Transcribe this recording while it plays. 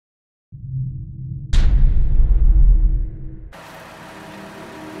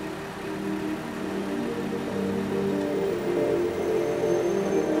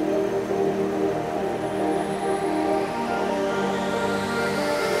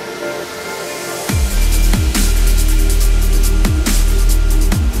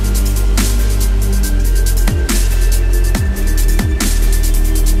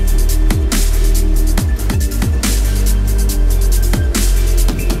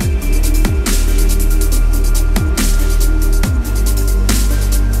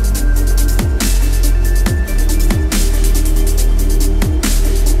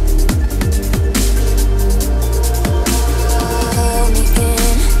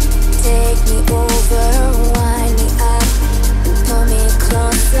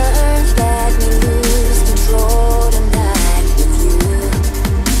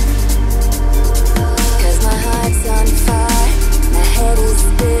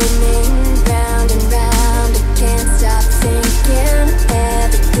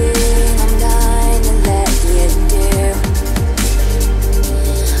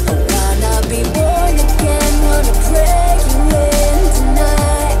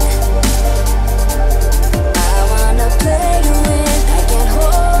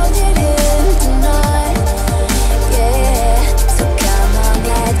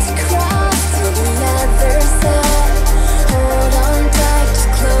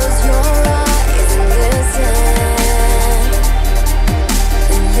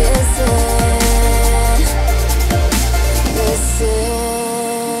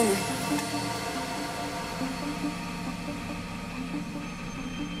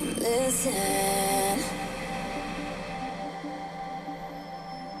listen.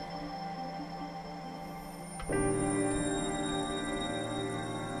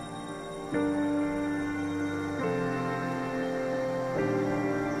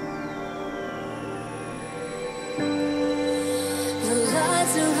 The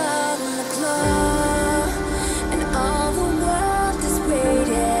lights are out on the clock, and all the world is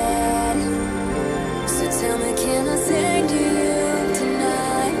waiting. So tell me, can I sing to you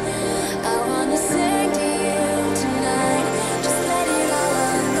tonight? I wanna sing to you tonight. Just let it all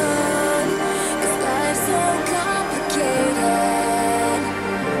alone, 'cause life's so complicated.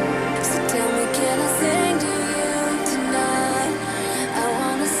 So tell me, can I sing to you tonight? I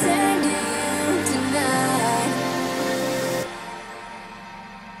wanna sing to you tonight.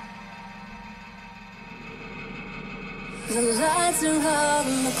 The lights are out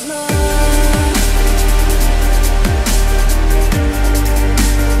on the clock.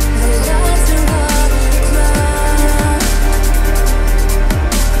 The lights are out on the clock.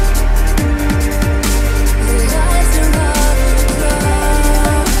 The lights are out on the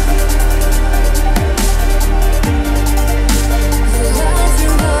clock. The lights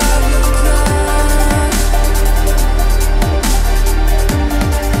are out on the clock.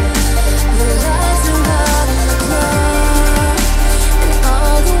 The lights are out on the clock, and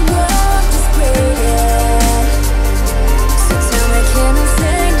all the world is waiting. So tell me, can I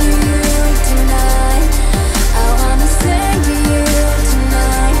sing to you tonight? I wanna sing to you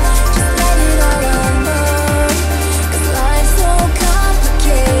tonight. Just let it all alone, 'cause life's so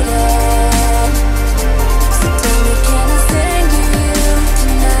complicated. So tell me, can I sing to you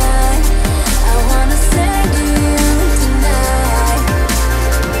tonight? I wanna sing to you tonight.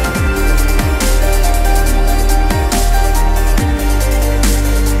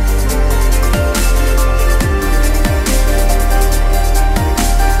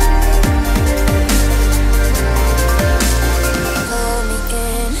 Pull me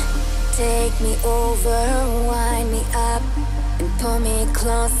in, take me over, wind me up, and pull me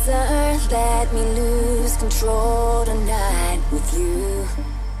closer. Let me lose control tonight with you.